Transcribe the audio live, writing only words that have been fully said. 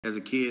As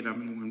a kid, I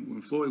mean,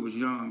 when Floyd was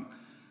young,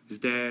 his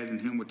dad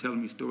and him were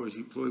telling me stories.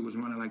 Floyd was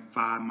running like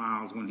 5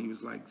 miles when he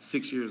was like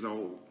 6 years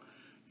old,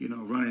 you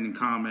know, running in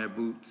combat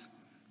boots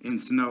in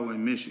snow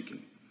in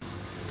Michigan.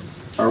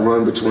 I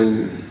run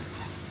between,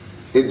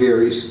 it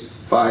varies,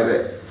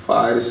 5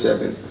 to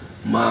 7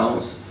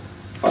 miles,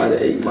 5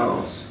 to 8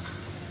 miles.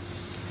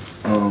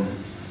 So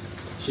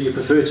you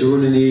prefer to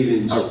run in the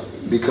evenings?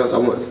 Because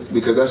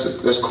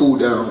that's cool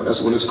down.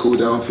 That's when it's cool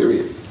down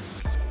period.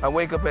 I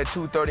wake up at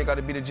 2:30, got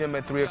to be at the gym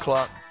at 3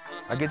 o'clock.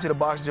 I get to the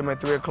box gym at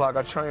 3 o'clock.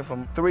 I train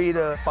from 3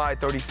 to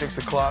 5:30, 6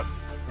 o'clock.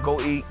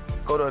 Go eat,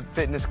 go to a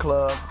fitness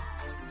club,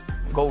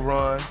 go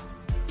run.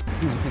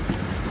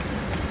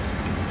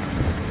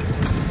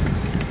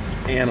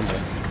 Animal.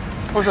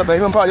 What's up,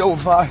 baby? I'm probably over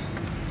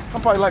 5.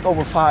 I'm probably like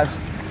over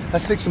 5.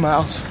 That's 6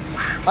 miles.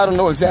 I don't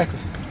know exactly.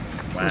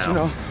 Wow. But you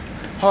know,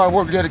 hard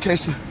work,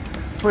 dedication,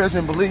 prayers,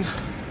 and belief.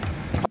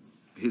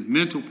 His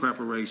mental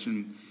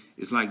preparation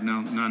is like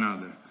none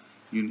other.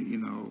 You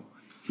know,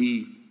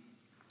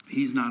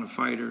 he's not a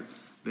fighter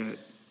that,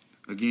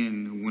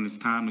 again, when it's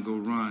time to go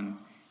run,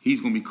 he's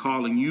going to be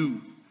calling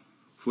you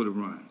for the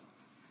run.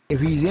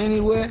 If he's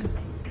anywhere,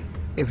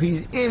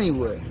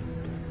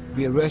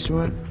 be a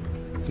restaurant,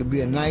 could be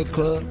a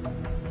nightclub,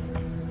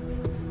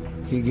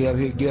 he'll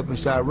get up and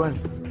start running.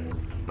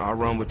 I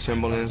run with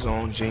Timberlands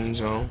on,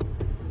 jeans on,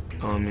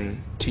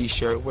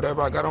 t-shirt,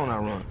 whatever I got on, I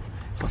run.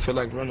 If I feel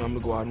like running, I'm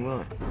gonna go out and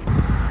run.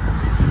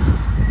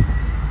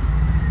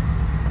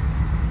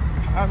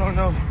 I don't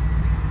know.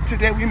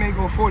 Today we may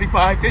go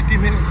 45, 50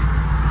 minutes.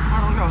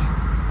 I don't know.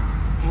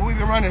 Well, we've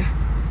been running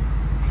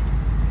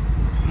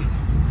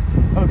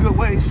a good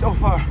way so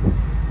far,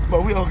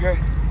 but we okay.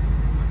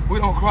 We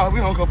don't cry, we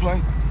don't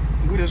complain.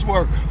 We just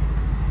work.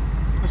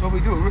 That's what we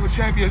do. Real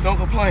champions don't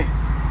complain.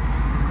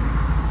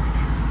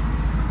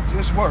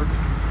 Just work.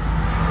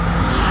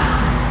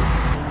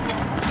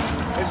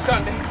 It's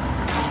Sunday,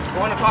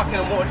 1 o'clock in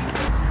the morning.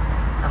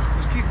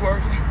 Just keep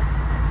working.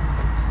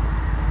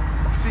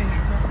 See,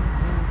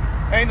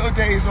 ain't no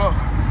days off.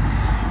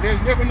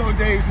 There's never no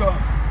days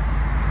off.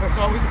 It's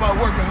always about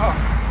working hard.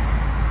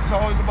 It's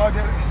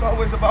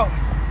always about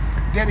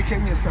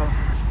dedicating yourself.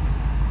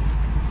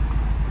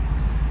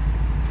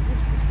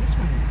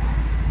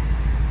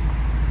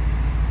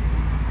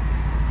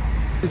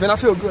 Then I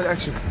feel good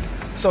actually.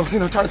 So, you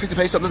know, try to pick the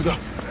pace up, let's go.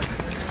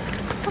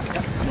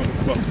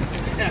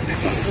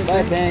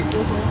 Bye, Tank.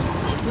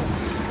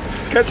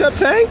 Catch up,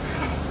 Tank.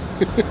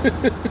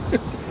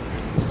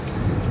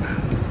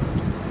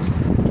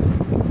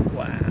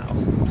 Wow.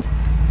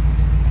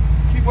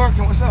 Keep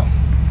working, what's up?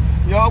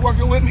 Y'all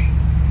working with me?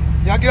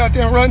 Y'all get out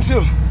there and run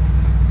too.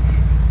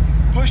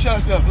 Push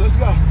yourself, let's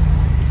go.